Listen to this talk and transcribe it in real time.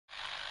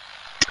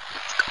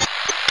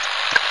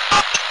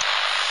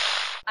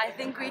I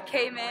think we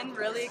came in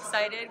really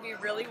excited. We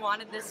really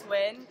wanted this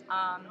win.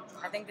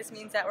 I think this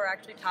means that we're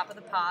actually top of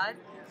the pod,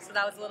 so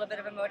that was a little bit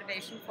of a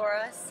motivation for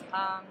us.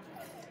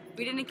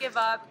 We didn't give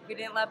up. We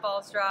didn't let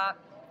balls drop.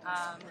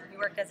 We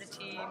worked as a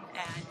team,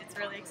 and it's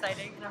really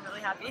exciting, and I'm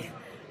really happy.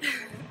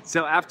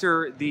 So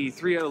after the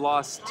 3-0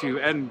 loss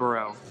to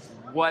Edinburgh,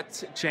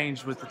 what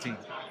changed with the team?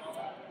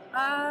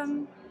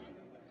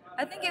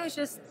 I think it was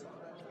just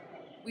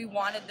we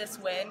wanted this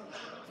win.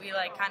 We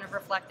kind of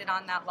reflected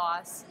on that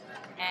loss,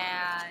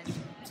 and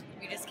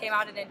we just came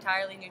out an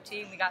entirely new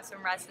team. We got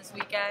some rest this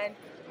weekend.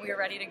 We were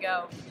ready to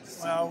go.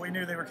 Well, we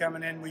knew they were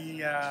coming in.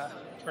 We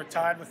were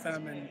tied with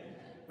them, and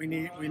we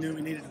knew we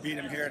needed to beat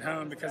them here at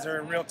home because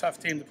they're a real tough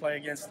team to play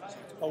against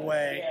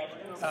away.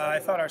 I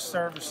thought our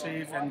serve,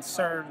 receive, and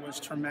serve was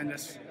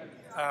tremendous.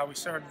 We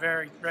served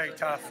very, very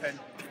tough, and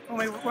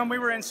when we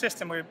were in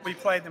system, we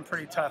played them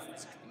pretty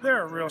tough.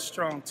 They're a real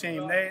strong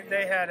team.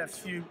 They had a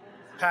few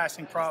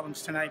passing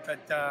problems tonight,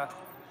 but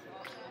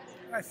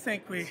I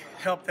think we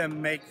helped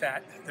them make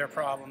that their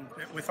problem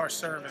with our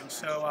serving.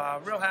 So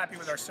real happy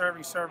with our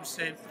serving, serve,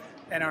 receive,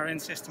 and our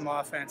in-system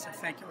offense. I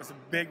think it was a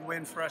big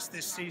win for us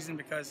this season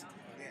because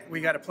we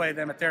got to play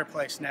them at their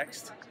place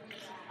next.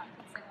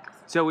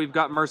 So we've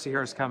got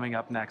Mercyhurst coming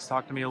up next.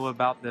 Talk to me a little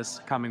about this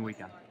coming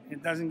weekend.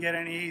 It doesn't get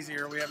any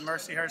easier. We have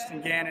Mercyhurst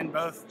and Gannon,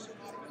 both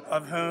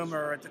of whom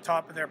are at the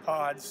top of their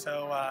pods.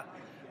 So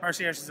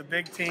Mercyhurst is a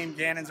big team.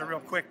 Gannon's a real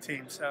quick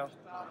team. So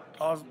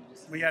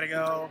we got to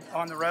go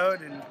on the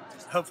road and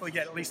hopefully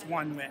get at least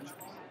one win.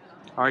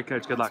 All right,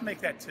 Coach. Good luck. Let's make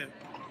that two.